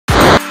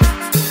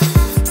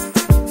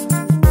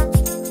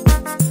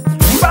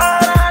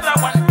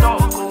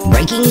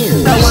Breaking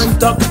news. I want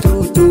talk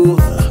true to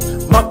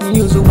mock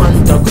news.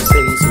 Want talk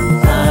say so.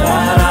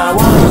 I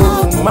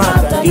want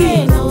mad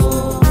again.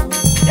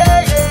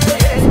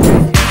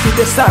 See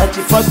the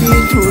search for the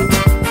truth.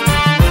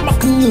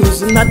 Mock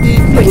news not the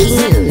Breaking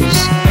place.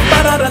 news.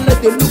 Pararan let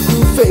the look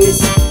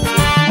face.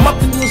 Mock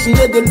news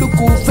let the look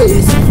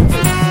face.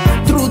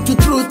 Truth to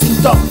truth in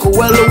talk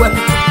well.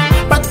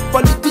 But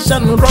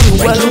politicians run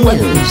Breaking well.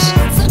 news.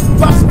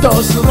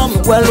 Pastors run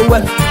well.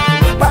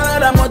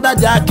 Pararan mother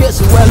their case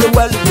well.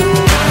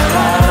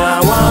 I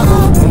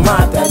want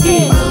mad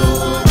again.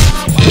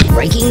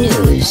 Breaking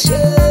news.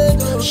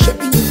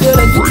 Shaping the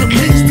electric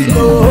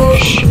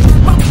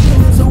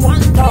so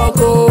one talk I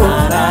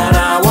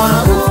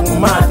want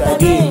mad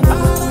again.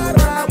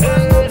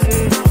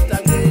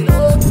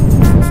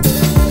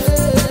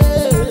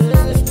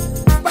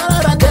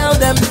 Tell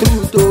them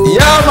truth.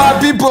 Yeah, my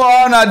people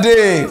on a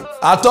day.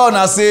 I thought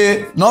I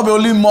say not be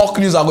only mock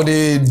news I go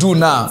to do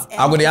now.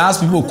 I go to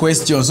ask people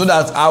questions so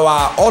that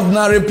our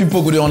ordinary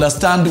people go to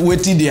understand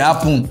what they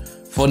happen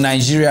for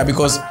Nigeria,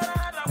 because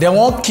they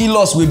won't kill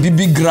us with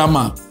big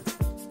grammar.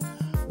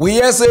 We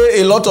hear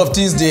say a lot of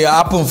things they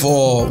happen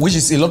for, which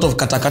is a lot of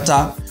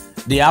katakata.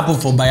 They happen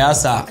for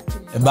Bayelsa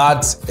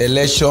about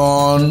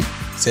election,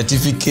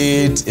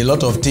 certificate, a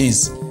lot of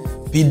things.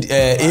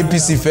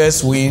 APC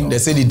first win, they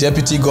say the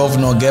deputy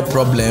governor get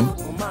problem.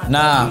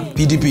 Now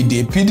PDP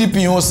dey.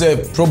 PDP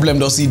yourself problem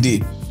does see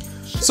dey.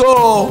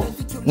 So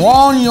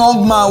one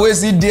young man wey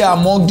see dey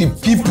among the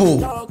people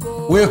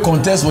wey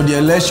contest for the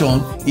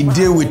election, he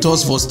dey with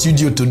us for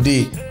studio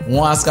today. We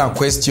wan ask am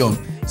question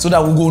so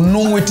that we go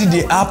know wetin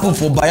dey happen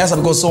for Bayelsa,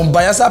 because some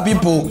Bayelsa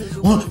people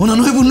una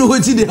no even know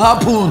wetin dey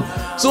happen.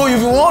 So if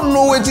you wan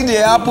know wetin dey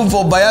happen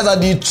for Bayelsa,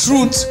 the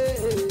truth,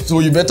 so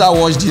you better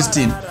watch this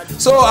thing.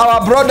 So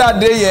our brother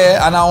dey here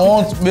and I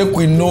want make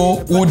we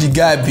know who the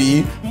guy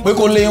be. Make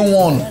only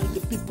one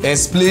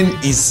explain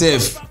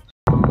himself.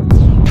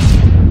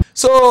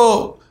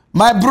 So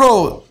my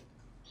bro,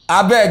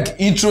 abeg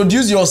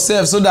introduce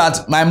yourself so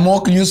that my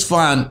mock news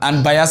fan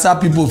and Bayelsa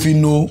people fit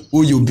know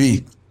who you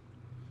be.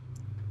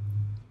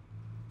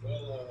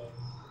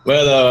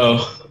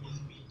 Well,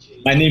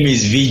 my name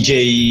is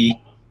Vijah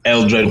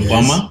Eldred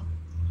Opuama.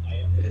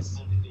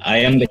 I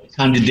am the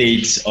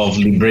candidate of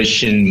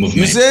Liberation Movement.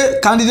 You say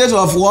candidate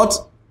of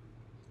what?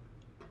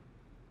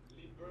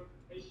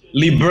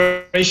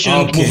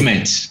 Liberation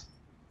Movement.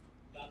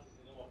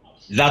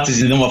 That is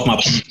the name of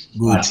my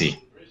party.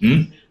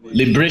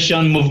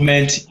 Liberation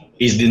Movement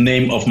is the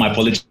name of my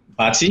political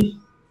party.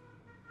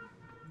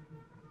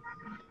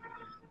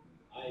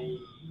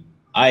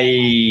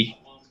 I,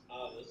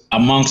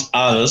 amongst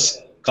others,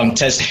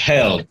 contest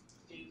held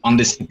on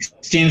the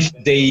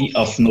 16th day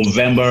of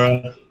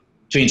November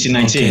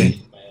 2019,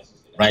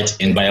 right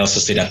in Bayelsa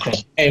State,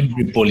 across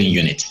every polling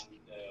unit.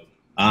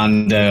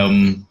 And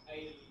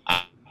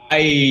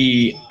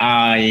I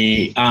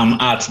am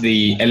at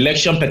the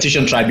Election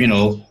Petition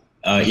Tribunal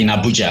in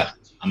Abuja.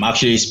 I'm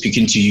actually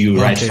speaking to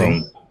you right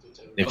from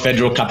the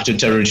Federal Capital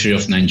Territory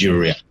of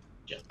Nigeria.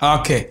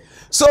 Okay.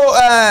 So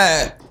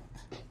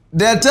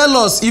they tell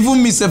us,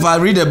 even me if I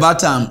read about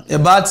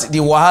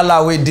the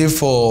wahala we did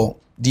for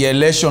the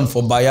election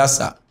for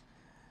Bayelsa.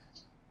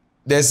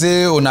 They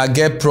say una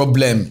get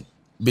problem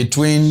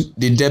between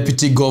the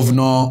deputy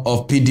governor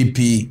of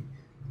PDP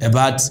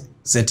about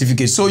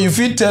certificate. So you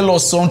fit tell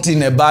us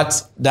something about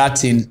that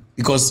thing,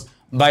 because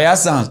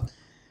Bayelsa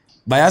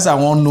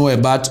won't know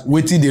about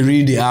wetin dey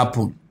really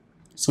happen.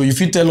 So you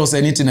fit tell us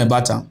anything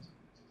about am.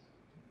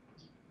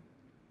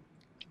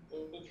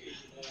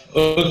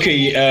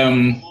 Okay,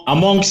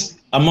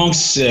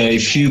 amongst a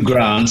few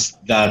grounds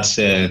that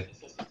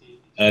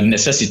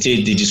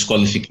necessitate the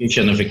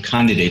disqualification of a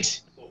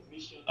candidate,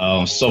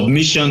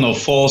 submission of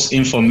false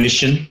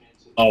information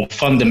of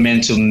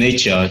fundamental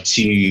nature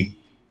to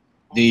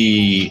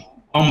the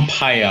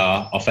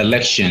umpire of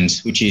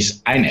elections, which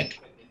is INEC,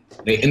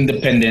 the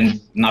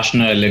Independent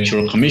National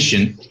Electoral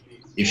Commission.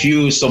 If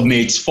you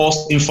submit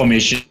false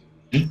information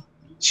to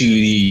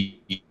the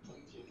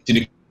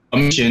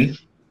commission,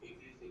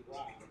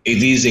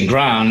 it is a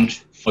ground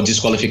for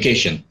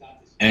disqualification.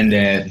 And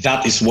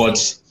that is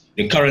what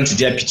the current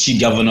deputy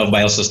governor of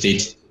Bayelsa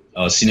State,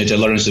 Senator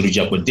Lawrence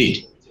Orujakpo,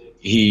 did.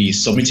 He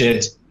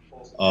submitted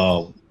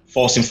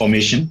false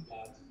information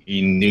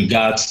in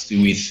regards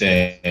to,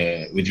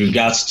 with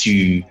regards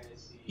to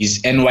his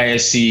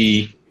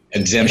NYSC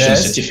exemption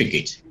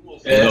certificate.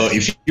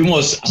 If you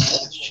must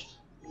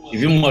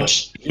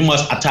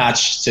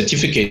attach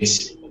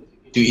certificates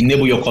to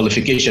enable your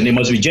qualification, they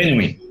must be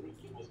genuine.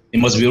 They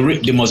must be real.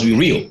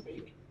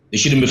 They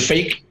shouldn't be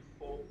fake.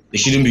 They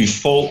shouldn't be you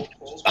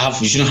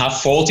shouldn't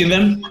have fault in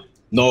them,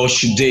 nor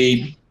should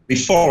they be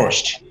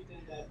forged.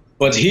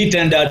 But he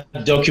tendered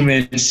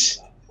documents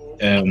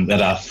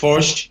that are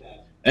forged,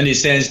 in the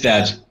sense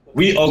that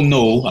we all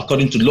know,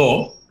 according to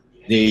law,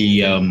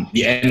 the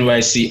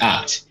NYSC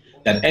Act,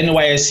 that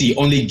NYSC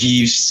only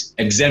gives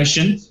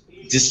exemption,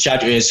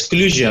 discharge, or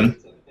exclusion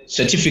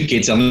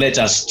certificates and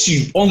letters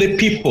to only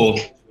people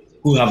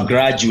who have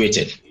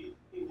graduated.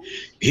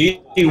 We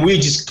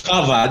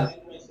discovered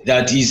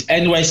that his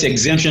NYSC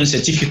exemption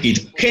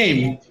certificate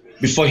came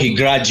before he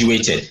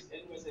graduated.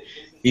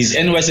 His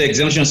NYSC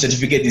exemption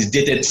certificate is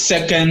dated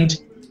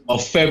 2nd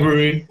of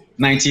February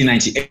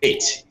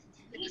 1998.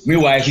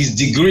 Meanwhile, his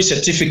degree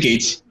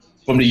certificate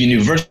from the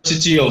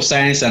University of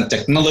Science and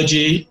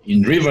Technology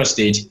in Rivers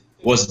State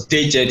was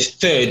dated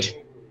 3rd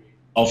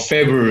of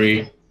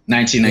February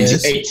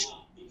 1998.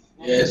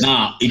 Yes.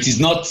 Now,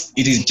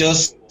 it is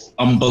just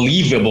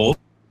unbelievable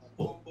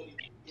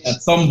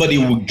that somebody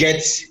will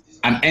get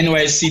an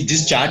NYSC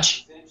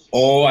discharge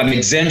or an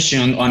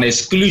exemption or an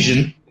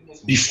exclusion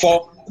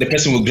before the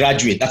person will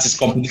graduate. That is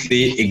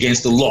completely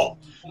against the law.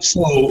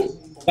 So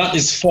that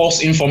is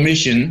false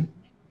information,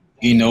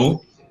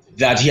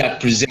 that he had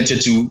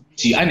presented to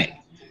INEC.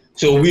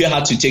 So we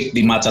had to take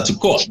the matter to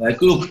court.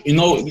 Like, look,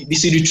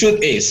 the truth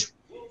is,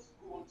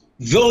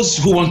 those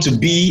who want to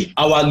be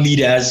our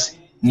leaders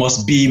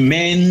must be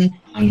men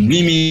and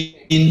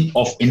women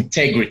of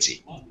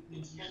integrity.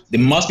 They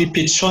must be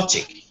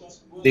patriotic.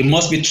 They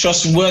must be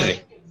trustworthy.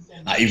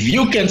 Now, if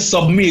you can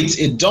submit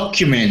a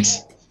document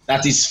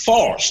that is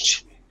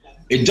forged,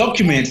 a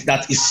document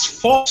that is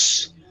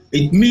false,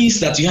 it means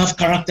that you have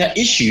character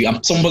issue,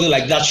 and somebody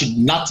like that should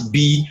not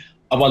be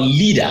our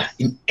leader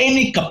in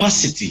any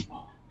capacity,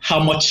 how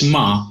much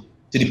more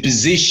to the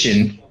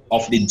position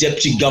of the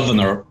deputy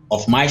governor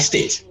of my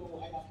state.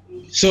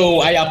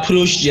 So I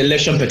approached the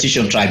election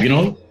petition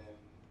tribunal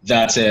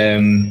that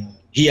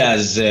he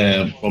has,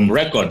 from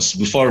records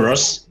before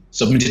us,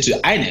 submitted to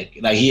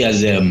INEC, that he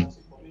has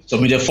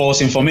submitted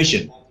false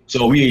information.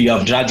 So we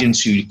have dragged him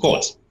to the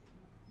court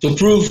to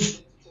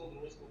prove,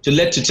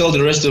 to tell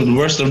the rest of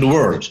the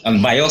world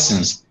and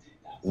Bayelsans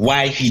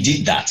why he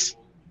did that,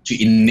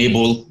 to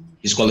enable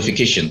his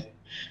qualification.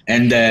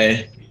 And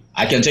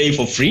I can tell you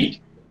for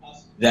free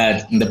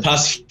that in the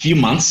past few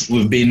months,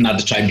 we've been at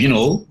the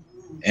tribunal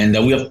and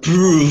we have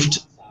proved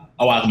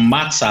our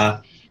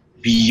matter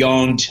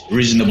beyond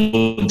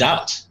reasonable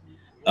doubt.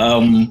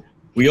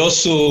 We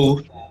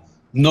also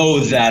know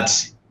that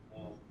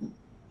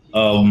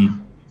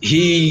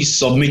he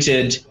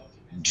submitted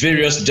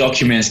various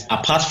documents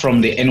apart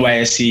from the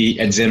NYSC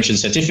exemption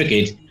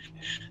certificate,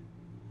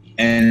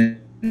 and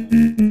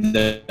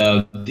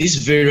these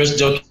various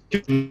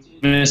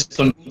documents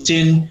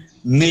contain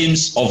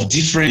names of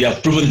different, we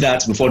have proven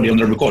that before the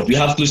honorable court. We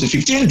have close to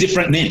 15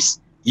 different names,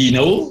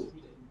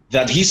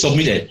 that he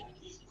submitted.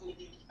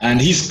 And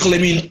he's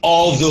claiming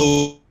all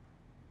those,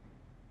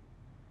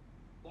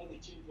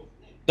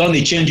 done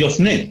a change of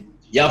name.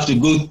 You have to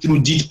go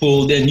through deed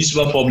poll, then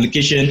newspaper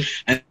publication,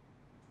 and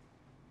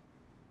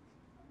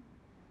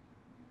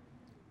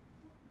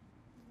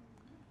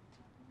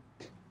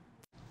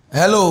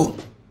Hello,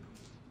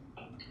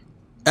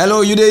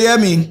 you dey hear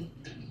me?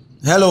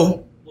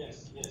 Hello.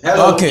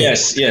 Hello. Okay.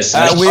 Yes.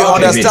 We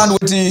understand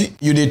what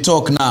you dey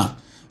talk now.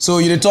 So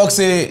you dey talk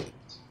say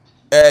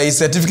his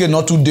certificate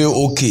not today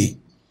okay.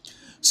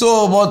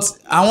 So, but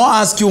I want to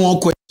ask you one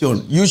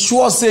question. You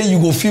sure say you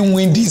go fit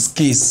win this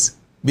case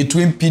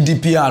between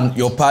PDP and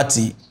your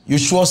party? You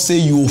sure say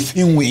you will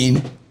fit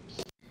win?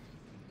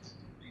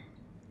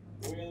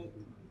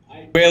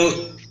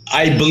 Well,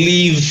 I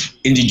believe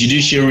in the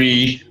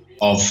judiciary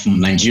of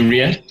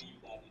Nigeria.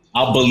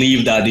 I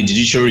believe that the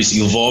judiciary is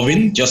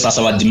evolving, just as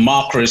our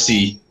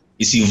democracy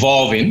is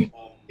evolving.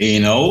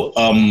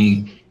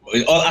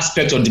 All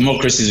aspects of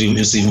democracy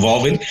is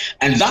evolving,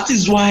 and that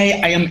is why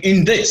I am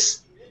in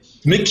this,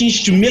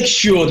 to make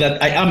sure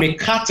that I am a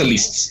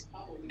catalyst.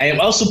 I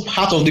am also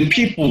part of the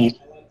people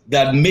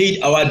that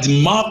made our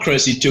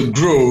democracy to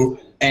grow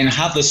and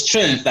have the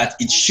strength that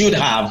it should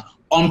have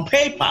on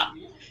paper.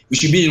 It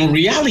should be in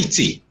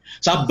reality.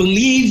 So I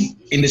believe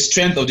in the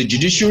strength of the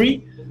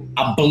judiciary.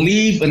 I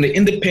believe in the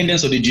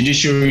independence of the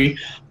judiciary.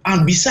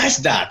 And besides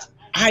that,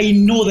 I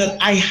know that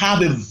I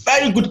have a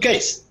very good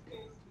case.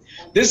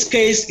 This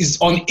case is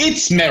on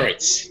its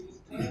merits.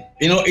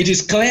 It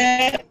is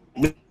clear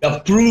we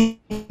have proved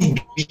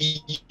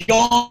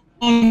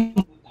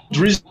beyond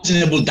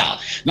reasonable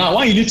doubt. Now,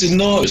 what you need to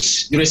know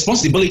is the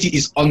responsibility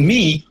is on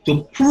me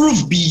to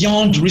prove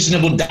beyond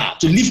reasonable doubt,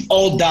 to leave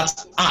all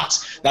that out,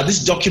 that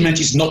this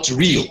document is not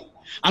real.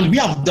 And we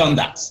have done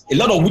that. A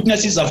lot of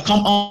witnesses have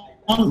come on.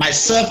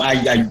 Myself,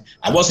 I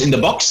was in the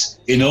box,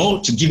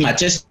 to give my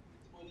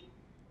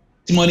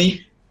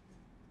testimony.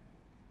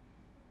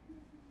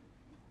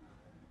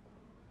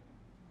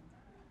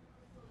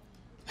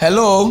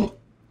 Hello,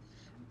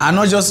 I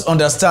not just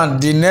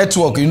understand the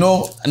network.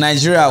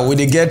 Nigeria, we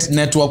dey get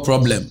network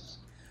problem.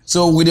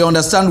 So we dey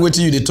understand what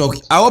you dey talk.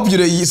 I hope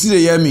you see they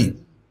hear me.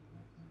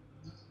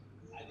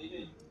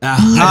 I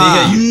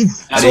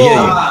dey hear you.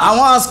 I want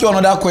to ask you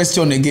another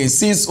question again.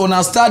 Since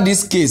una start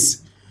this case,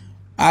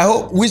 I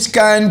hope which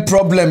kind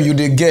problem you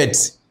dey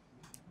get?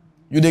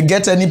 You dey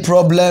get any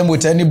problem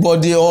with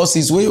anybody, or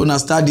since we una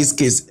start this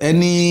case,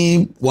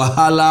 any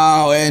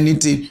wahala or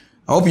anything?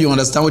 I hope you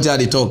understand what I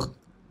dey talk.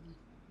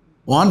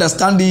 You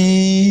understand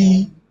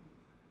the?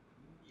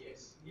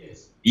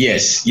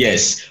 Yes.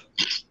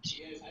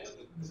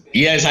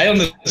 Yes, I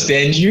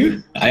understand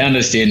you.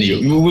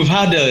 We've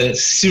had a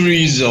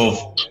series of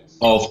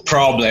of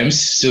problems,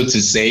 so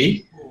to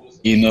say,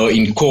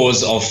 in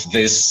cause of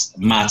this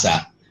matter.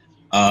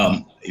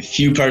 A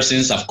few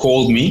persons have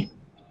called me,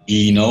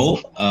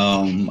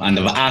 and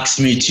have asked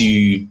me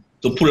to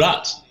pull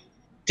out,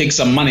 take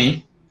some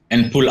money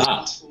and pull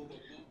out.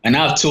 And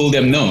I've told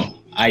them no.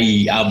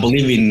 I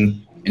believe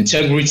in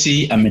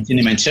integrity and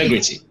maintaining my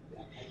integrity.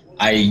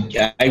 I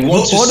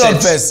want to hold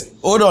on first.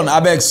 Hold on,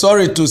 Abeg,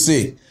 sorry to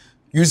say.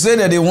 You say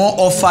that they won't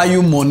offer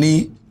you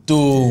money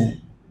to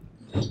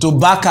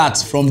back out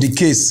from the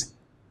case.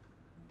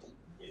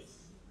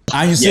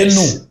 And you say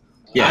no.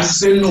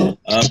 Yes. And you say no.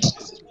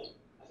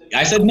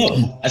 I said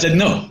no. I said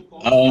no.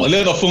 A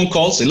lot of phone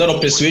calls, a lot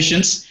of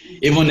persuasions,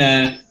 even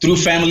through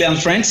family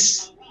and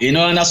friends, and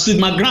I stood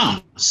my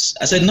ground.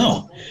 I said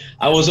no.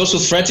 I was also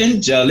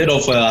threatened, a lot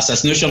of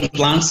assassination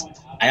plans.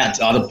 At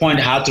the point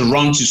I had to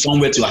run to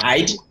somewhere to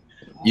hide,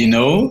 and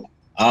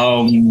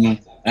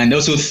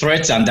also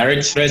threats and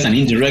direct threats and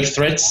indirect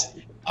threats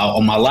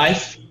on my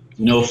life,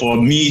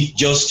 for me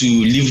just to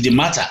leave the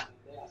matter,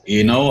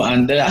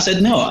 and I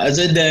said no. I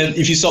said,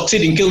 if you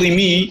succeed in killing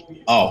me,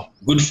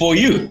 good for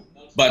you.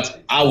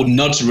 But I would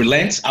not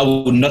relent. I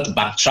would not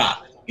backtrack,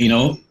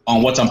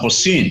 on what I'm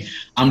pursuing.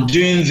 I'm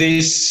doing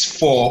this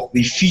for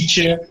the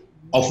future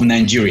of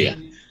Nigeria.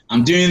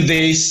 I'm doing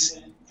this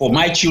for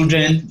my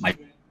children, my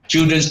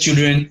children's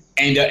children,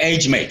 and their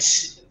age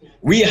mates.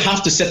 We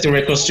have to set the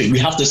record straight. We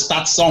have to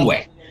start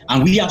somewhere.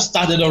 And we have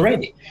started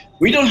already.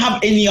 We don't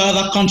have any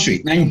other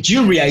country.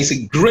 Nigeria is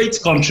a great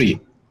country,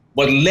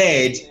 but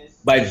led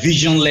by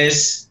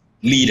visionless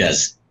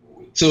leaders.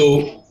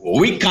 So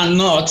we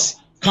cannot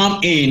come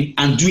in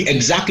and do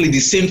exactly the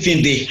same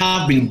thing they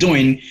have been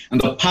doing in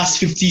the past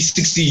 50,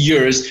 60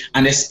 years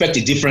and expect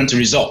a different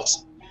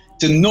result.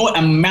 So no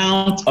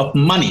amount of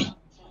money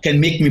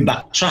can make me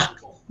backtrack.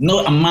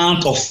 No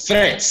amount of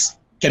threats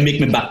can make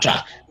me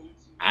backtrack.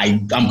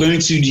 I'm going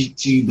to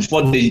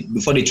before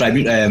the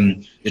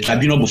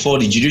tribunal, before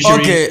the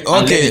judiciary.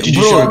 Okay,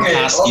 bro.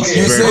 You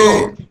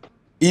say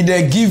if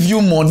they give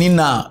you money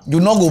now, you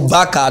not go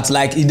back at,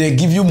 like if they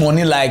give you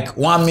money like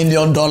 $1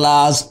 million,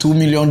 $2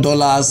 million,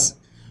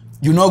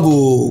 you not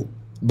go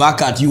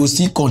back at, you will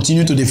still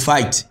continue to the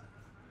fight.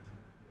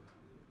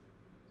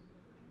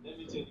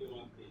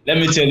 Let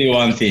me tell you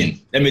one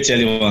thing.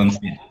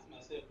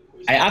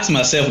 I asked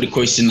myself the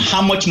question,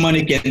 how much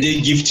money can they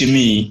give to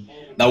me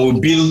that will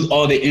build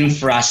all the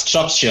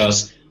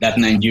infrastructures that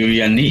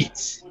Nigeria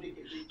needs?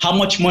 How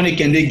much money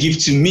can they give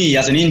to me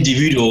as an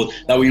individual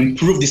that will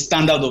improve the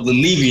standard of the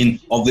living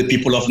of the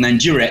people of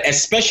Nigeria,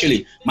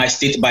 especially my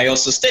state,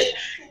 Bayelsa State?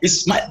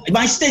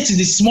 My state is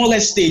the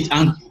smallest state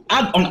and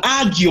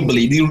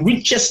unarguably the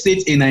richest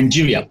state in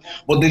Nigeria.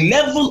 But the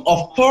level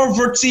of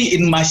poverty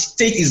in my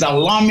state is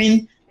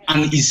alarming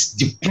and is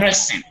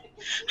depressing.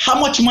 How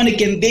much money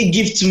can they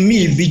give to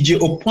me, Vijah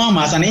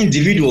Opuama, as an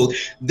individual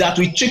that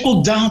will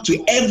trickle down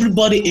to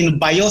everybody in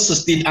Bayelsa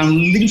State and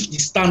lift the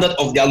standard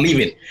of their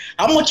living?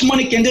 How much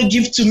money can they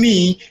give to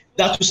me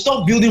that will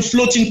stop building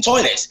floating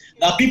toilets,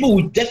 that people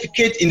will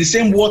defecate in the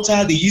same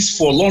water they use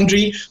for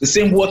laundry, the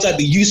same water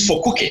they use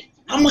for cooking?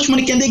 How much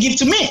money can they give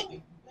to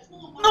me?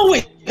 No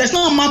way. There's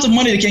no amount of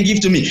money they can give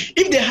to me.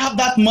 If they have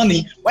that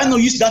money, why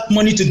not use that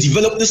money to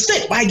develop the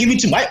state? Why give it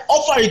to me? Why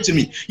offer it to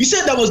me? You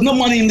said there was no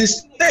money in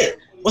this state,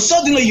 but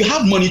suddenly you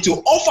have money to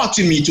offer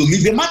to me to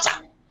leave the matter.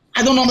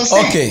 I don't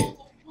understand. Okay.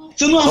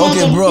 So no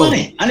amount of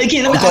money. And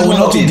again, let me add we're one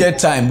not thing. To get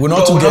time. We're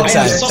not to get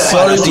time.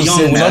 Sorry to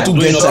say, we're not to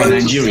get time.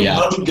 Nigeria.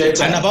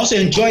 And I've also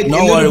enjoyed.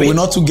 No worry, we're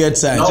not to get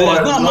time. So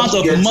there's no amount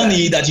of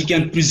money that you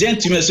can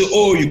present to me and say,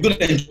 oh, you're going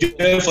to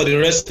enjoy for the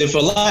rest of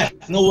your life.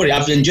 No worry,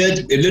 I've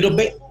enjoyed a little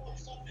bit.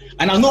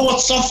 And I know what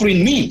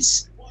suffering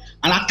means.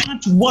 And I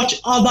can't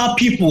watch other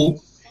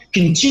people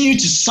continue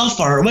to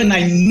suffer when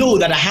I know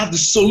that I have the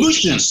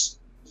solutions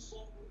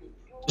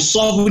to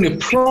solving the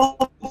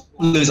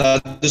problems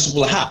that these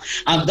people have.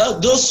 And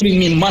those bring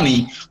me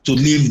money to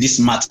leave this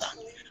matter.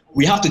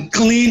 We have to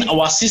clean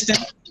our system,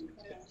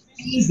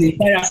 clean the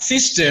entire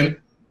system.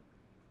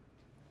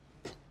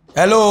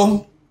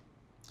 Hello.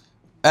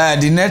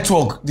 The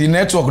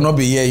network not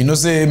be here. You know,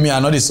 say me, I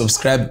know they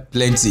subscribe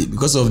plenty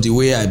because of the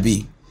way I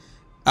be.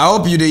 I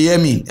hope you dey hear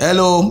me.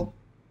 Hello.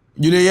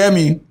 You dey hear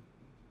me?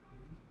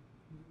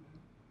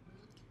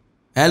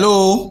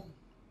 Hello.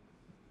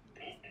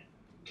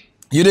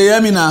 You dey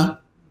hear me now?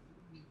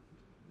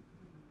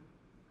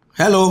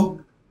 Hello.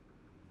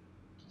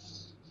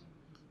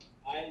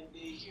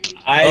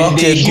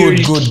 Okay,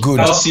 good.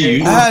 I'll see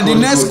you. The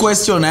next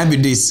question I be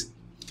this.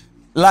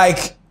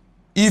 Like,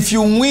 if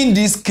you win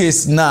this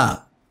case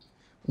now,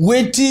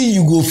 wetin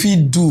you go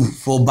fit do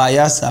for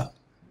Bayelsa?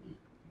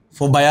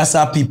 For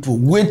Bayelsa people,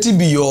 wetin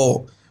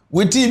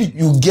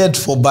you get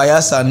for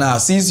Bayelsa now?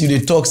 Since you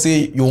dey talk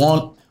say you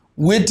want,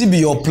 wetin be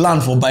your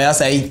plan for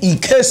Bayelsa in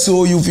case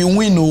so you fit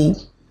win o?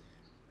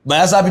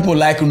 Bayelsa people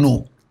like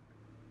no.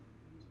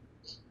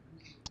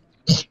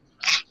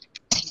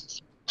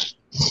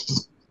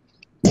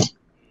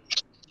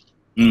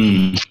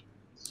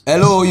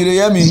 Hello, you dey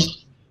hear me?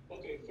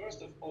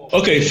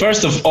 Okay,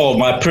 first of all,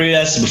 my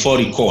prayers before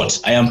the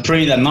court. I am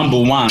praying that number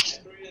one,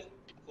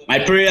 my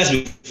prayers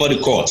before the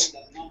court.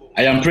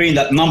 I am praying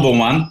that number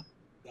one,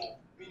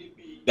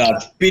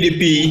 that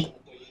PDP,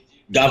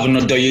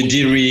 Governor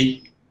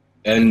Doyediri,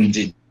 and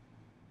the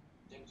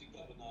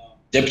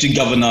Deputy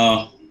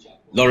Governor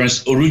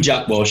Lawrence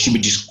Orujakbo should be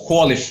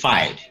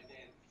disqualified,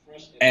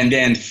 and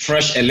then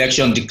fresh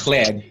election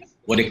declared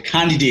for the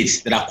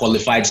candidates that are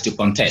qualified to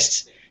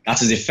contest.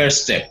 That is the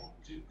first step.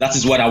 That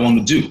is what I want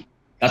to do.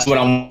 That's what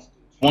I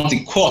want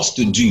the courts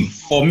to do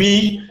for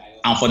me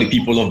and for the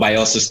people of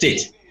Bayelsa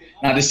State.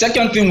 Now, the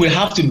second thing will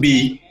have to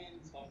be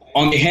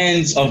on the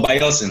hands of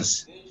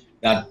Bayelsans,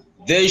 that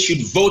they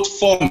should vote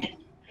for me.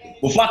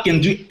 Before I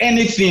can do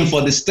anything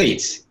for the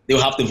state, they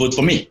will have to vote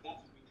for me.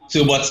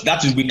 So, but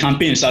that will be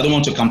campaign, so I don't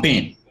want to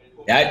campaign.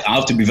 Right? I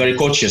have to be very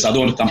cautious. I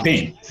don't want to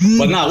campaign.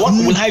 But now, what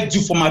will I do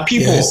for my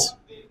people? Yes.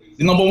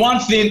 The number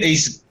one thing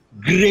is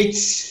great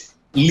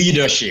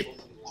leadership.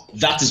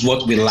 That is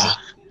what we lack.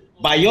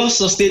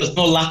 Bayelsa State does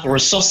not lack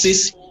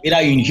resources, either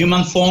in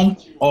human form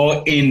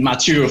or in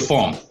material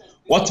form.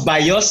 What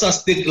Bayelsa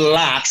State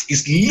lacks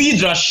is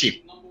leadership.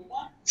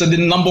 So the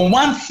number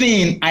one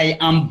thing I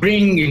am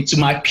bringing to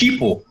my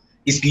people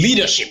is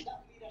leadership.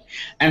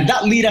 And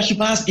that leadership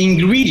has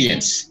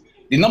ingredients.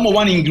 The number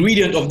one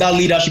ingredient of that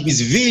leadership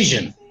is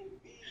vision.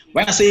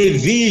 When I say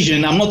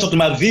vision, I'm not talking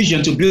about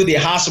vision to build a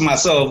house for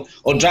myself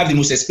or drive the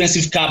most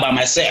expensive car by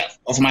myself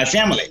or for my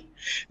family.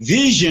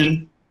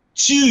 Vision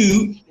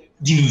to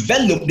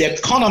develop the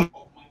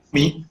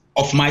economy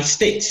of my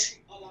state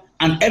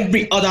and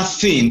every other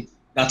thing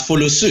that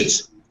follows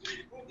suit.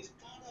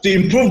 To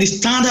improve the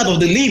standard of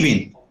the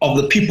living of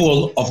the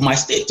people of my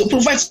state. To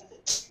provide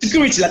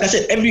security, like I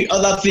said, every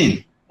other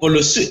thing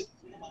follows suit.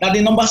 Now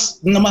the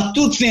number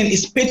two thing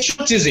is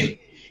patriotism.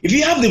 If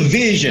you have the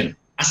vision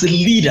as a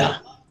leader,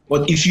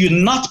 but if you're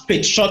not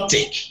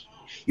patriotic,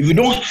 if you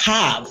don't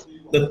have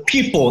the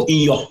people in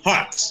your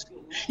heart,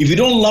 if you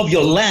don't love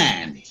your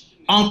land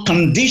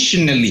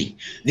unconditionally,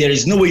 there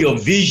is no way your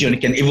vision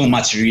can even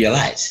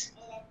materialize.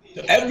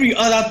 So every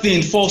other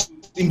thing falls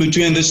in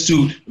between these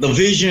two, the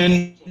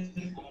vision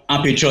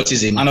and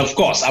patriotism. And of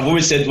course, I've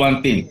always said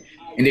one thing,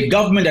 in the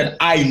government that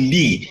I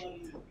lead,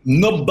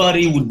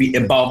 nobody would be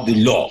above the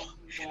law.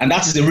 And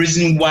that is the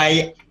reason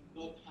why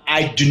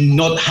I do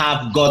not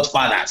have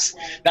godfathers.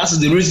 That's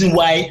the reason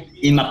why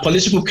in my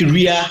political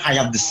career, I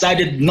have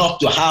decided not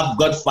to have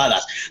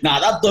godfathers.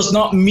 Now, that does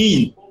not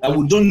mean that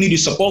we don't need the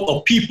support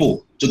of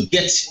people to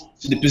get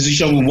to the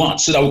position we want,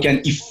 so that we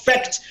can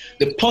effect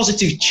the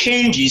positive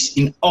changes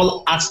in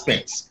all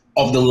aspects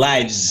of the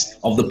lives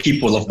of the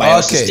people of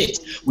Bayelsa State.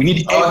 We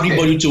need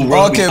everybody to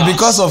work with us.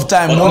 Because of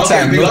time, no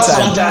time.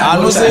 I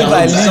know say if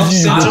I leave you,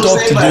 you talk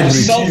to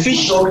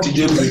selfish.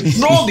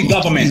 Throw the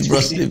government.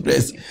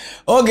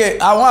 Okay,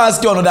 I want to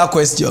ask you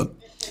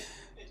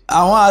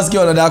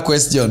another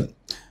question.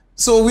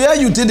 So where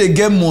you take they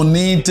get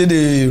money, take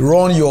they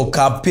run your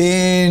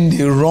campaign,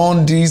 they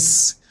run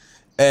this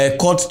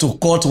court to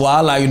court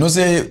wahala. You know,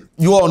 say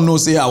you all know,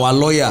 say our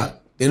lawyer,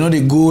 they know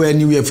they go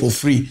anywhere for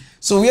free.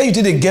 So where you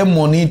take they get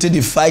money, take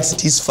they fight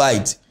this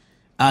fight,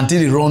 and take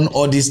they run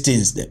all these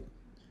things there.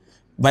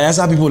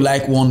 Bayelsa people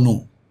like one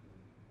no.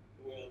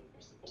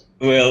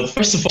 Well,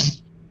 first of all,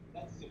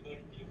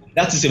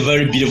 that is a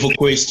very beautiful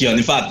question.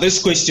 In fact,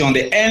 this question,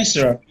 the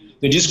answer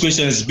to this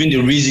question has been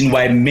the reason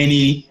why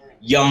many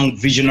young,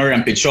 visionary,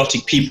 and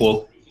patriotic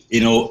people,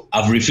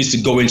 have refused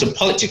to go into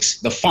politics.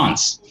 The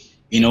funds,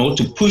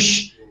 to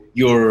push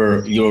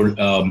your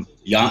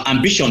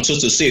ambition, so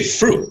to say,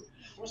 through.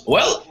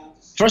 Well,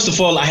 first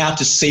of all, I have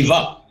to save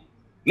up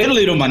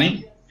little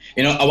money.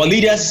 Our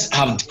leaders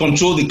have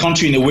controlled the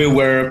country in a way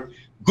where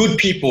good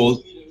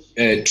people,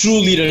 true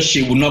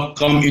leadership will not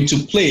come into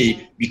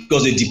play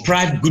because they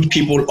deprive good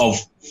people of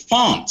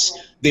funds.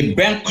 They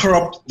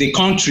bankrupt the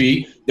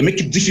country. They make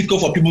it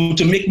difficult for people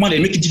to make money.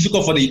 They make it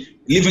difficult for the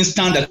living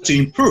standard to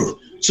improve.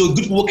 So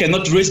good people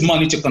cannot raise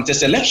money to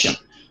contest election.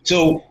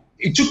 So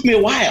it took me a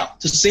while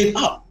to save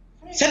up.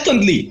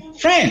 Secondly,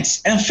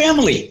 friends and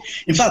family.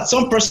 In fact,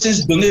 some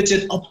persons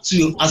donated up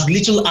to as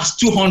little as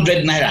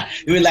 200 naira.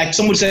 They were like,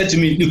 somebody said to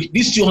me, look,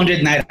 this 200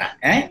 naira,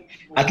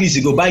 at least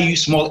it go buy you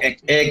small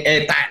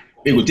airtime.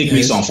 They will take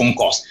me some phone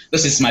calls.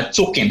 This is my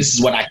token. This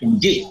is what I can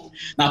give.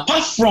 Now,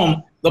 apart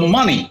from the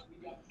money,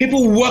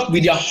 people work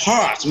with their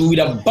hearts, with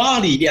their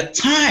body, their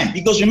time.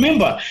 Because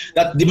remember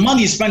that the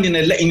money spent in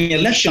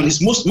election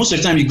is most of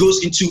the time it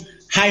goes into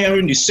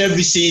hiring the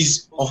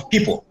services of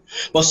people.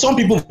 But some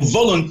people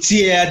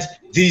volunteered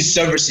these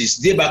services,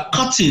 thereby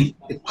cutting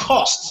the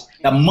cost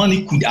that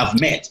money could have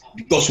made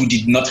because we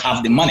did not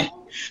have the money.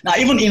 Now,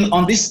 even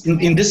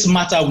in this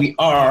matter, we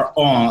are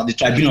on the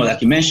tribunal,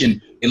 like you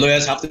mentioned, the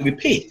lawyers have to be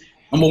paid.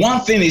 Number one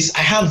thing is I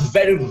have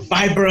very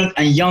vibrant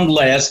and young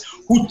lawyers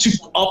who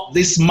took up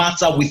this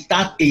matter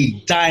without a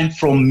dime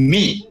from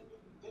me.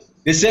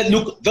 They said,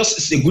 look, this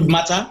is a good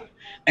matter,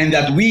 and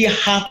that we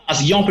have,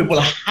 as young people,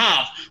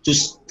 have to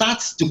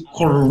start to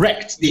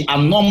correct the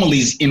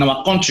anomalies in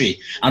our country.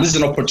 And this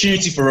is an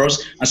opportunity for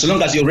us. And so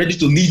long as you're ready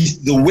to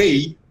lead the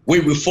way, we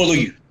will follow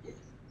you.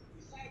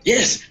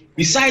 Yes,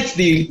 besides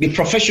the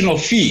professional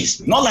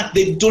fees, not like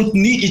they don't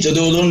need it or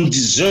they don't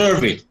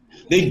deserve it.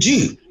 They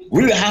do.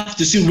 We will have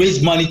to still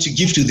raise money to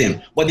give to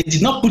them. But they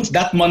did not put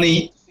that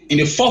money in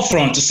the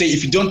forefront to say,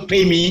 if you don't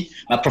pay me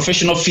my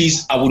professional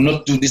fees, I will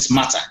not do this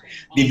matter.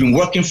 They've been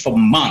working for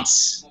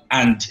months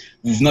and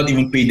we've not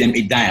even paid them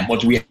a dime,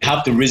 but we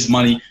have to raise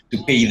money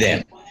to pay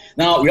them.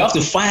 Now, we have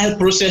to file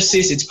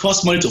processes. It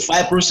costs money to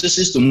file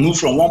processes to move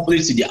from one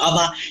place to the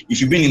other. If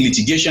you've been in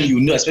litigation,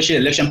 you know, especially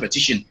election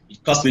petition,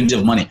 it costs plenty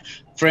of money.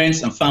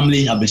 Friends and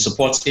family have been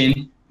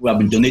supporting, who have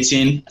been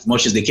donating as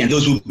much as they can.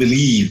 Those who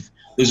believe.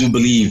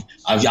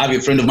 I have a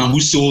friend of mine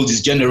who sold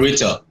his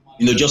generator,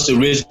 you know, just to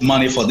raise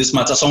money for this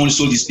matter. Someone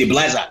sold his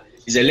stabilizer,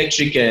 his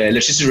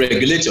electricity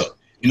regulator,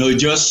 you know,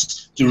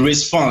 just to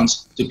raise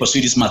funds to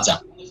pursue this matter.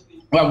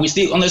 Well, we're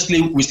still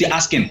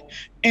asking,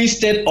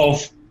 instead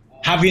of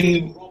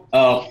having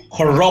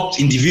corrupt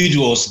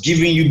individuals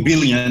giving you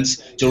billions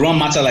to run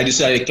matter like this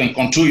so that they can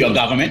control your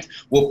government,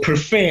 we'll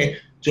prefer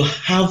to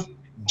have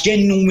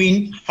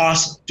genuine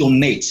hearts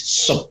donate,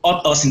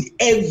 support us in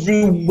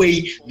every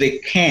way they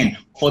can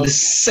for the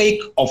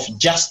sake of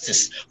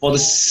justice, for the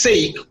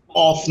sake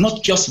of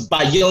not just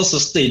Bayelsa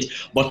State,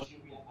 but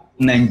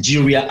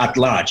Nigeria at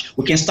large.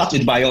 We can start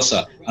with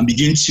Bayelsa and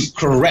begin to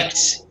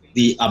correct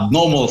the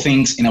abnormal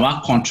things in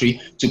our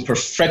country to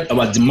perfect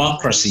our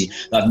democracy,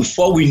 that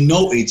before we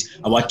know it,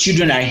 our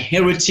children are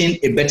inheriting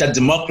a better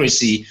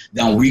democracy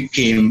than we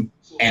came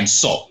and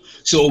saw.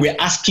 So we're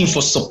asking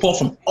for support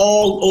from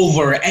all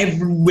over,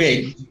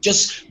 everywhere.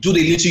 Just do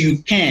the little you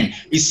can.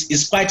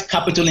 It's quite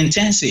capital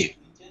intensive.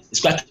 It's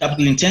quite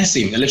capital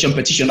intensive, election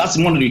petition. That's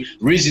one of the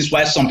reasons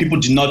why some people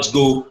do not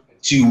go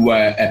to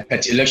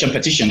election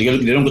petition. They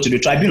don't go to the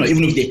tribunal,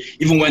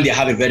 even when they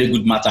have a very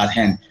good matter at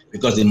hand,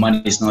 because the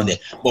money is not there.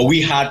 But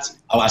we had,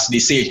 as they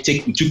say,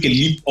 we took a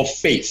leap of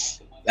faith.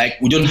 Like,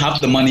 we don't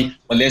have the money,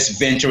 but let's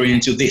venture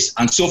into this.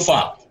 And so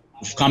far,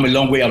 we've come a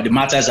long way. The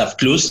matters have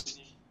closed.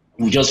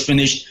 We just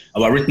finished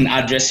our written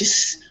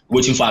addresses,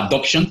 waiting for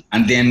adoption,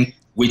 and then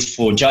wait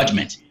for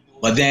judgment.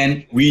 But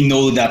then we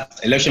know that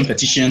election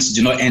petitions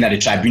do not end at the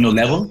tribunal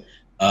level.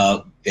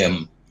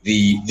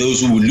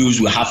 Those who will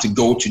lose will have to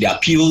go to the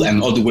appeal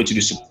and all the way to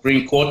the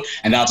Supreme Court,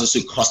 and that also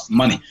costs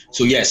money.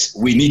 So yes,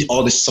 we need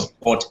all the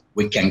support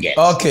we can get.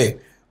 Okay,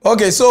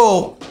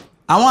 so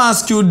I want to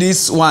ask you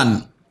this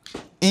one.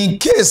 In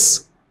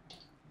case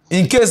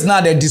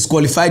now they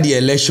disqualify the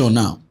election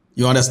now,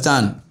 you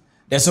understand?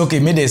 That's okay,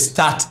 may they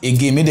start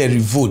again, may they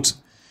revote.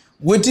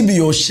 What will be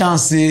your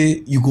chance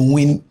say you can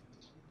win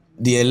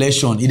the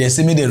election? If they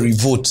say may they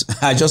revote,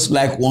 I just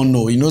like one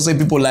no. You know, say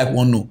people like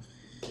one no.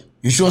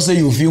 You sure say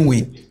you will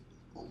win?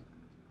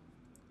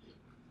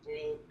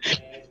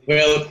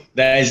 Well,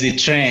 there is a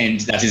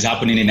trend that is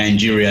happening in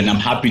Nigeria, and I'm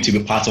happy to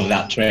be part of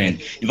that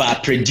trend. If I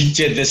had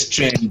predicted this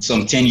trend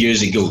some 10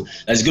 years ago,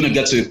 that's going to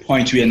get to a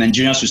point where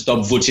Nigerians will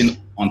stop voting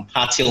on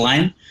party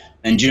line.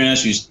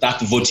 Nigerians will start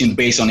voting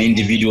based on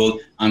individual.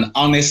 And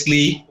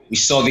honestly, we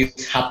saw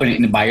this happen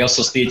in the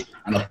Bayelsa State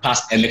and the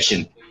past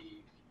election.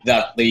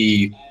 That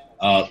the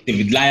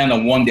David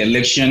Lyon won the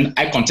election.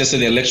 I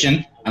contested the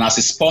election. And as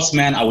a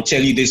sportsman, I will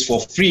tell you this for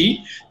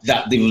free,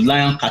 that the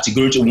Lion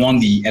categorically won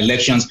the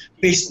elections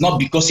based not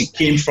because it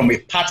came from a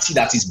party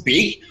that is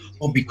big,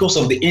 but because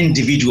of the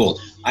individual.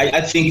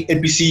 I think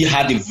APC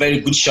had a very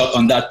good shot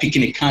on that,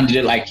 picking a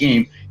candidate like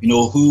him, you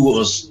know,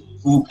 who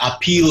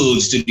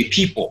appeals to the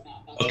people.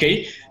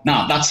 Okay,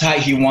 now that's how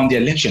he won the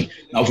election.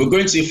 Now, if we're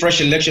going to a fresh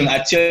election,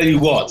 I tell you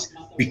what,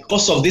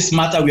 because of this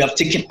matter we have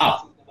taken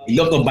up, a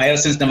lot of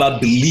Bayelsans never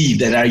believe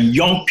that there are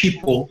young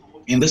people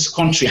in this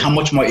country, how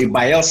much more a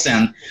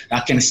Bayelsan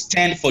that can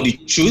stand for the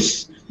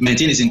truth,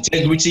 maintain his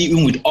integrity,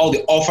 even with all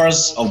the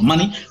offers of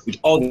money, with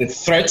all the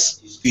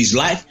threats to his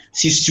life,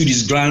 sees to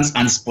his grounds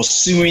and is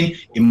pursuing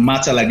a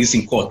matter like this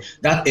in court.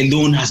 That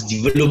alone has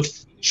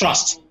developed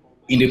trust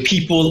in the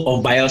people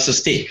of Bayelsa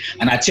State.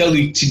 And I tell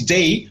you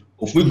today,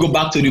 if we go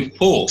back to the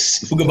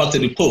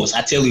polls,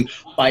 I tell you,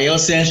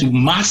 Bayelsans will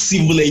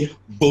massively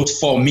vote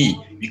for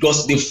me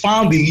because they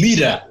found the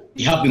leader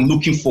they have been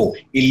looking for,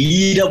 a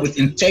leader with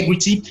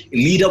integrity, a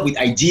leader with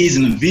ideas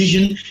and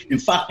vision. In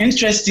fact,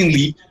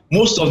 interestingly,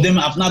 most of them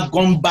have not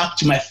gone back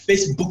to my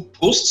Facebook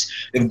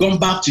posts. They've gone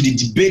back to the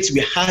debates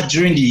we had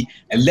during the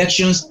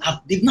elections.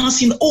 They've now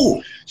seen,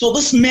 oh, so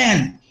this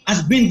man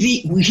has been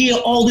here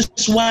all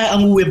this while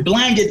and we were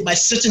blinded by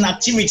certain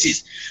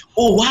activities.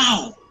 Oh,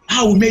 wow,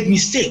 how we made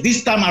mistake.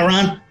 This time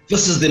around,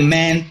 this is the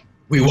man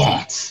we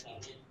want.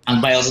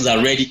 And Bayelsans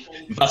are ready.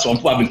 In fact, some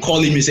people have been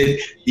calling me, saying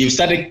they've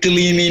started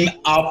cleaning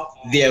up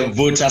their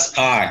voters'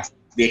 cards.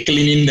 They're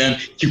cleaning them,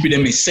 keeping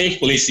them in safe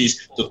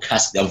places to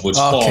cast their votes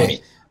for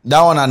me.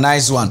 That one a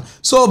nice one.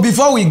 So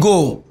before we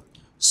go,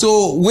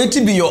 so what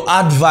will be your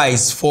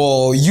advice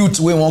for youth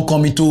when won't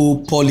come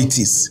into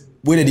politics,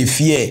 whether they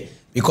fear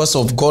because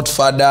of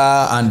Godfather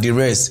and the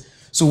rest?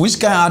 So which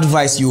kind of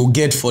advice you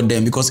get for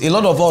them? Because a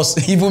lot of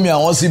us, even me, I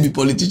want to be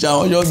politician, I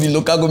want to be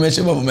local government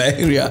chairman for my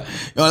area.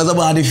 You understand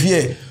about the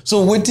fear.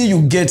 So what do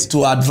you get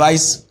to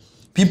advise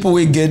people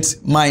who get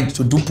mind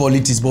to do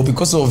politics, but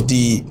because of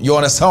the, you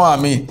understand what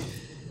I mean?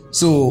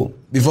 So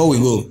before we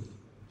go,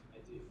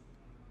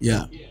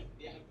 yeah,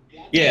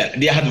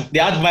 the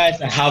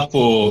advice I have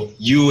for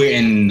you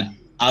and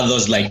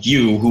others like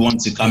you who want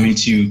to come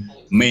into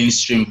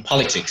mainstream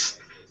politics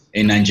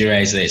in Nigeria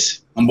is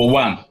this. Number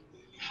one,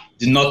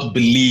 do not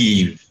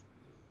believe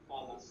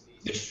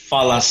the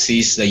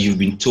fallacies that you've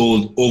been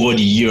told over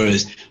the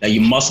years that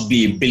you must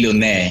be a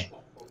billionaire,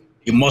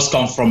 you must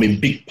come from a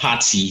big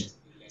party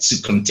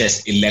to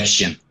contest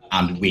election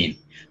and win.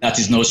 That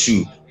is not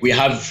true. We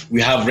have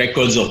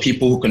records of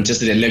people who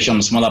contested election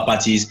in smaller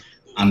parties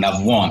and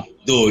have won,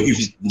 though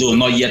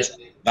not yet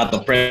that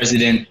the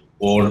president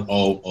or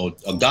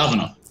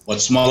governor,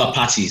 but smaller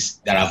parties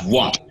that have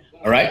won.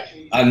 All right.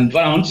 And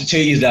what I want to tell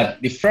you is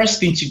that the first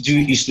thing to do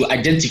is to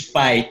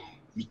identify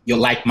your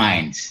like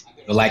minds.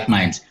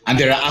 And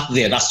there are out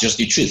there. That's just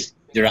the truth.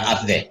 There are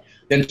out there.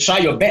 Then try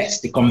your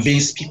best to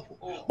convince people.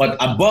 But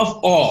above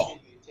all,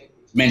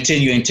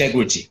 maintain your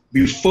integrity.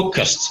 Be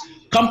focused.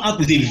 Come out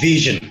with a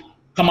vision.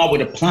 Come out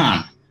with a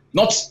plan.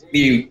 Not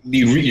the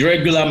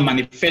regular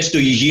manifesto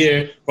you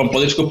hear from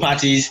political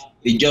parties.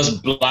 They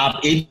just blab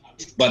it,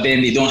 but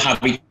then they don't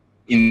have it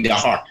in their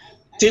heart.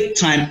 Take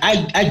time.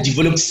 I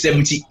developed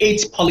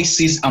 78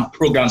 policies and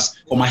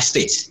programs for my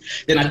state.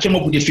 Then I came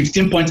up with a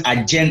 15-point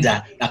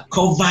agenda that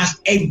covers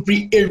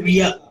every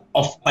area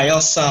of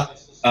Bayelsa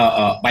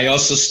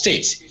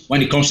state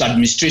when it comes to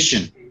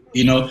administration.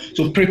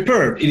 So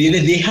prepare.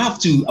 They have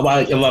to.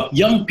 Our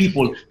young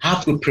people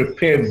have to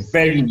prepare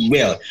very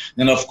well.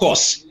 And of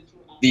course,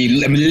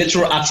 the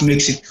Electoral Act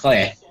makes it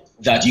clear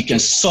that you can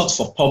sort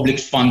for public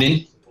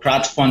funding,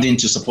 crowdfunding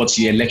to support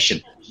your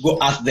election. Go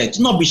out there.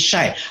 Do not be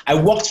shy. I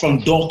walked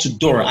from door to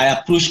door. I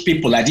approached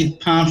people. I did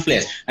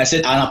pamphlets. I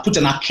said, and I put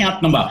an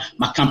account number,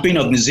 my campaign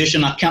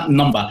organization account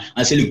number.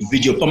 I said, look,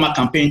 Vijah Opuama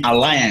Campaign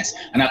Alliance.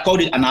 And I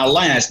called it an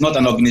alliance, not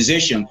an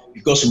organization,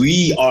 because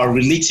we are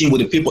relating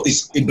with the people.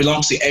 It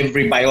belongs to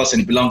everybody else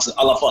and it belongs to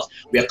all of us.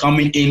 We are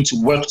coming in to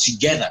work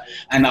together.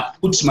 And I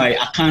put my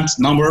account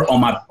number on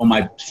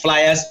my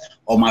flyers,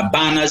 or my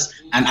banners,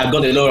 and I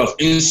got a lot of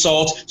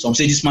insults. Some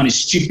say this man is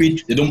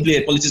stupid. They don't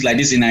play politics like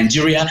this in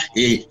Nigeria.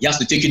 He has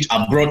to take it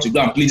abroad to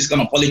go and play this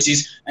kind of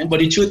politics. But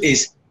the truth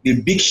is,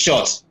 the big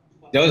shots,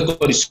 they always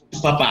call the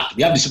super PAC.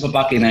 They have the super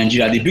PAC in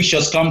Nigeria. The big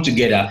shots come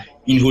together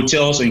in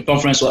hotels or in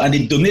conferences, and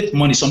they donate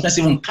money, sometimes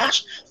even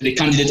cash, to the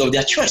candidate of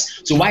their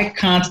choice. So why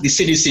can't the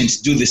citizens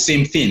do the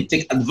same thing?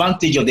 Take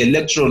advantage of the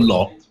electoral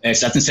law,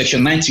 certain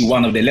section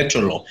 91 of the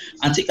electoral law,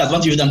 and take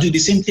advantage of them, do the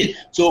same thing.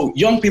 So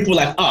young people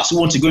like us who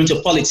want to go into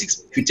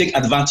politics, if you take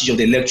advantage of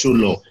the electoral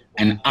law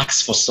and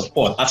ask for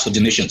support, ask for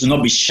donations, do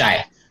not be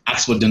shy,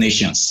 ask for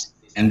donations.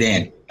 And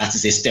then that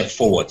is a step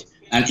forward.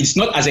 And it's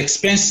not as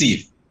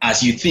expensive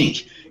as you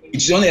think.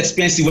 It's only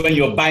expensive when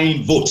you're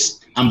buying votes,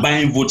 and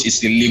buying votes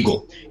is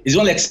illegal. It's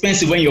only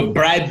expensive when you're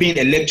bribing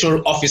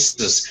electoral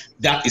officers.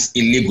 That is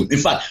illegal. In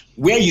fact,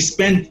 where you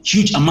spend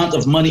huge amount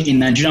of money in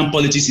Nigerian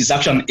politics is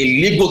actually an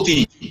illegal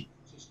thing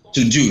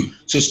to do.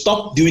 So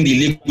stop doing the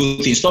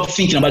illegal things. Stop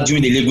thinking about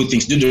doing the illegal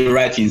things. Do the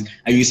right things,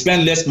 and you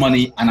spend less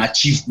money and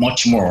achieve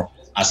much more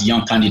as a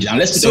young candidate. And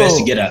let's put the rest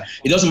together.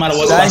 It doesn't matter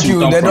what class you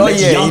come from.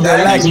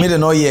 They like me, they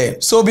not here.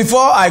 So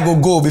before I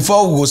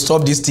before we go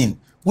stop this thing,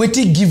 wait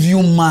till give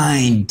you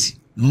mind.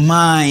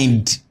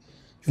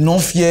 You no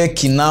fear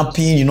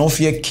kidnapping, you no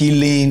fear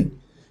killing.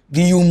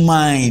 Give you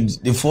mind.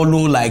 They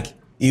follow like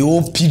a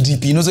whole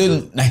PDP. You know,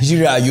 say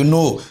Nigeria, you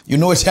know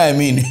what I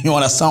mean. You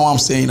understand what I'm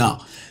saying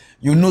now?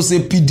 You know, say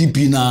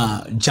PDP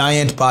na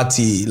giant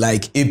party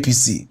like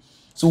APC.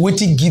 So wait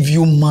till give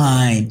you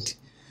mind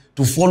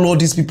to follow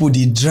these people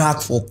they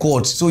drag for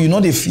court. So you know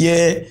they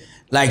fear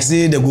like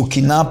say they go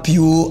kidnap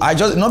you. I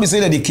just not be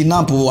saying that they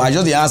kidnap you. I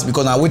just they ask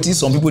because I waiting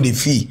some people they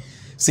fear.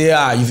 Say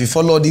if you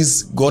follow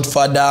this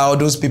Godfather or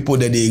those people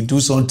that they do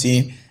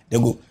something, they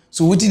go.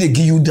 So what did they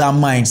give you that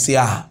mind? Say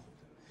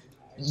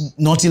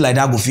nothing like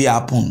that go fear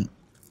happen.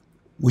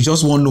 We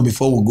just want to know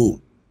before we go.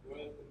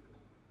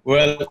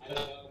 Well,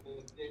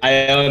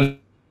 I understand.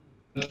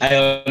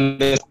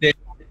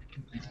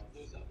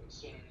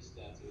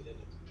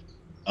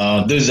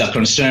 Those are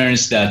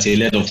concerns that a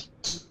lot of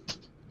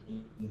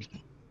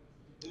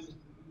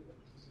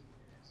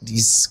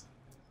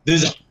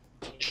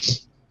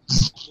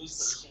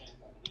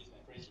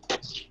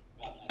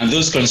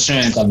those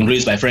concerns have been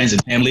raised by friends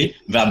and family.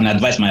 I've been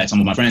advised by some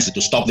of my friends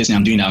to stop this and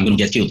I'm doing that, I'm going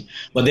to get killed.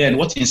 But then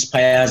what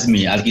inspires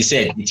me, as you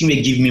said, the thing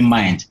that gives me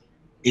mind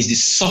is the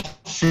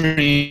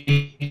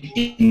suffering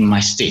in my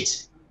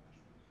state.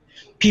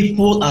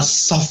 People are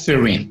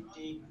suffering.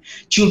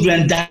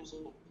 Children die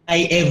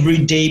every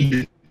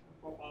day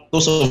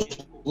because of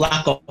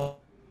lack of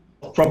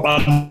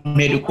proper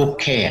medical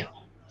care.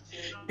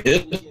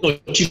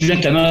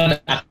 Children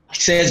cannot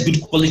access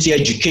good quality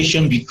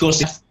education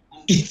because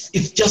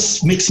it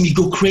just makes me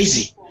go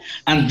crazy.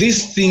 And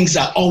these things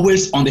are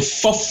always on the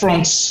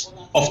forefront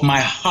of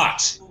my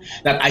heart,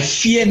 that I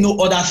fear no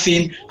other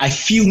thing, I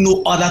feel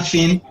no other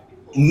thing,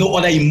 no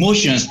other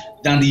emotions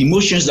than the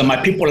emotions that my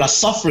people are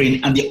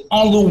suffering, and the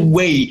only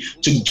way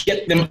to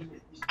get them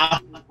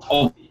out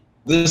of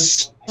The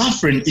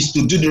suffering is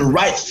to do the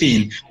right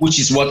thing, which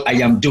is what I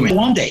am doing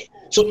one day.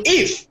 So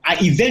if I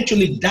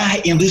eventually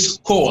die in this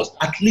cause,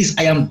 at least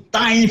I am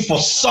dying for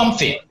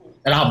something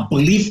that I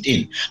believed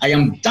in. I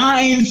am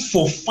dying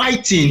for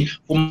fighting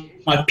for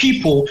my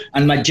people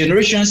and my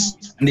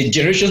generations and the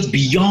generations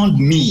beyond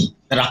me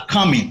that are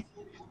coming.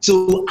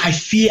 So I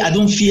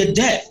don't fear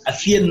death. I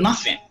fear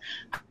nothing.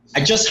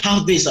 I just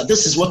have this.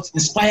 This is what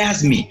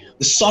inspires me,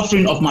 the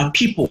suffering of my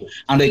people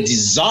and the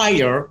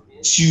desire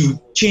to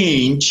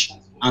change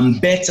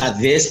and better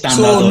their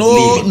standard of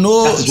living.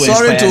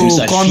 Sorry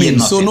to come in.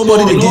 So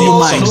nobody to give you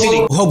mind.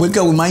 How we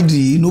can mind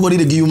you? Nobody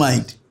to give you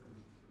mind.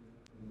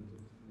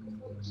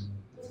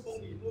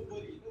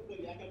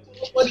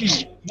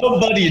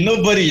 Nobody.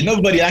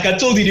 Like I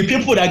told you, the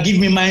people that give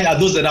me mind are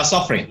those that are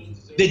suffering.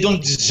 They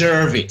don't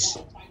deserve it.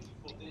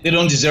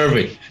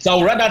 So I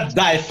would rather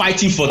die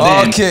fighting for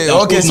them. Okay.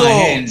 So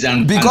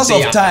because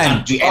of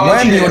time,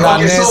 when you on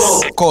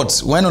next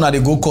court, when on they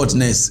go court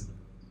next?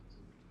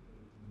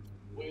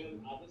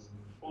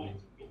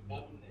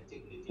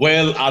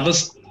 Well, at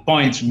this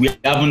point, we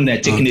haven't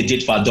taken a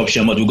date for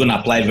adoption, but we're going to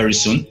apply very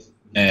soon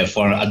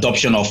for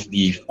adoption of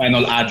the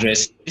final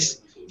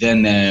addresses.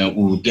 Then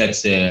we'll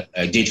get a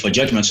date for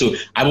judgment. So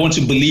I want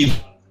to believe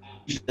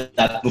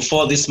that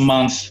before this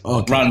month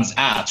runs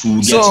out, we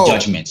will get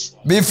judgment.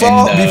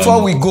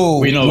 Before we go,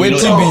 what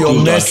will be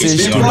your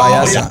message to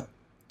Bayelsa?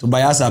 To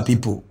Bayelsa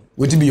people,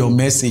 what will be your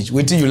message?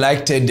 What do you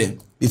like tell them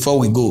before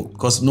we go?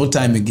 Because no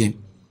time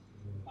again.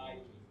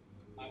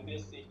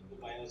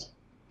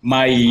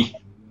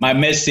 My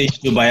message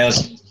to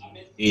Bayelsa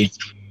is,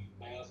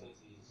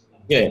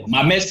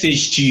 my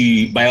message to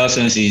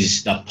Bayelsans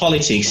is that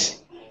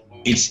politics,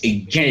 it's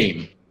a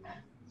game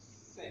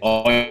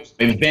or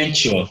a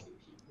venture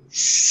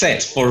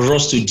set for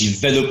us to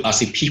develop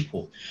as a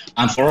people.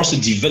 And for us to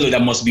develop, there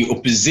must be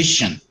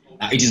opposition.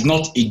 It is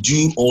not a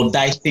do or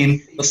die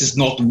thing. This is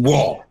not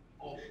war.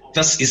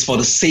 This is for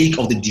the sake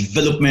of the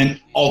development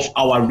of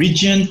our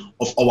region,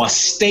 of our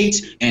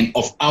state, and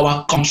of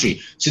our country.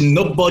 So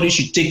nobody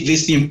should take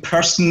this thing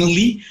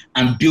personally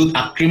and build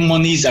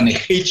acrimonies and a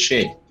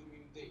hatred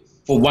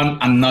for one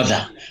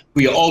another.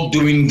 We are all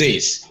doing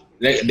this.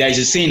 There is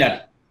a saying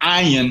that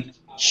iron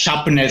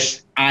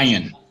sharpeneth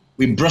iron.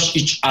 We brush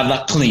each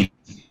other clean.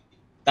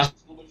 That's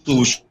what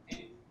we should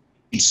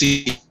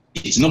see.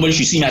 Nobody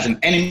should see me as an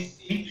enemy.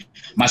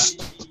 My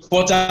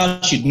supporter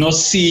should not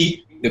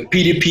see the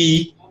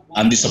PDP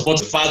and the support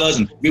of fathers,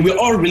 and we're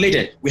all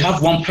related. We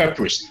have one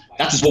purpose.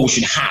 That is what we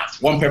should have.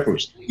 One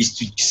purpose is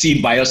to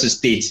see Bayelsa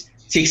State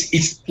takes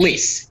its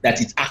place that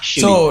it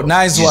actually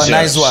nice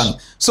one.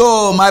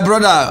 So my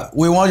brother,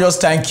 we want to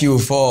just thank you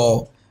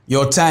for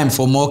your time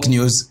for Mock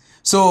News.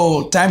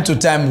 So time to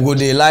time, would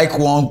they like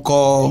one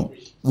call?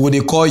 Would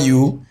they call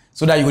you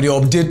so that you would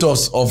update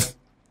us of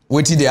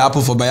what they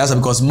happen for Bayelsa,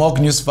 because Mock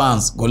News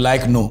fans go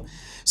like no.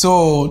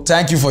 So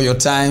thank you for your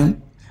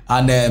time.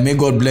 And may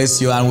God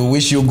bless you, and we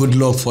wish you good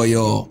luck for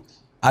your,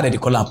 how do they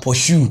call it,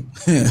 pursue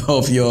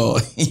of your,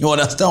 you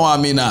understand what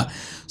I mean now?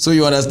 So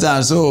you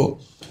understand. So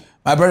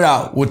my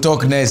brother, we'll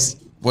talk next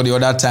for the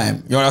other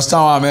time. You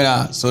understand what I mean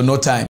now? So no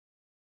time.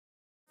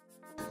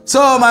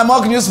 So my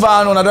Mock News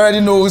fan, I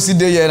already know who's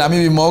there yet. I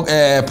mean,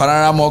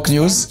 Pararan Mock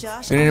News.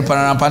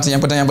 Pararan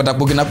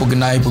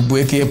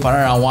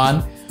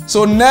 1.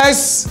 So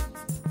next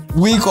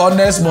week or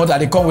next month,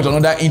 I come with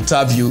another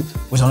interview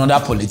with another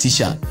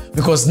politician,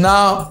 because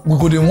now we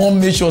could want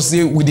make sure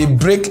say we dey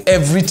break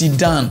everything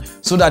down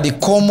so that the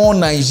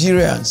common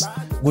Nigerians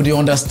would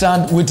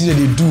understand what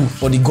they do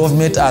for the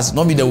government as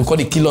not me that we call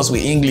the killers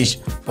with English.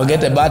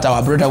 Forget about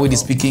our brother where they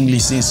speak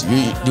English since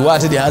the way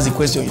they ask the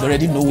question, you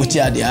already know what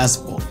they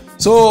ask for.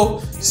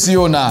 So see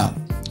you now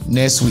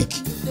next week.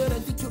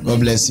 God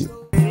bless you.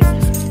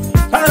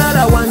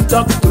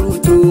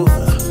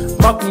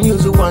 Mock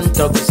News want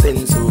talk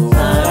sense.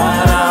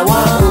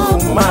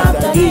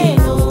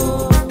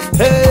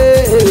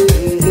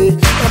 Hey,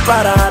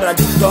 Pararan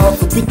talk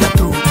bitter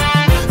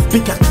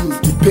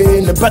truth, the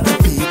pain about the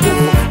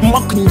people.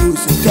 Mock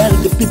News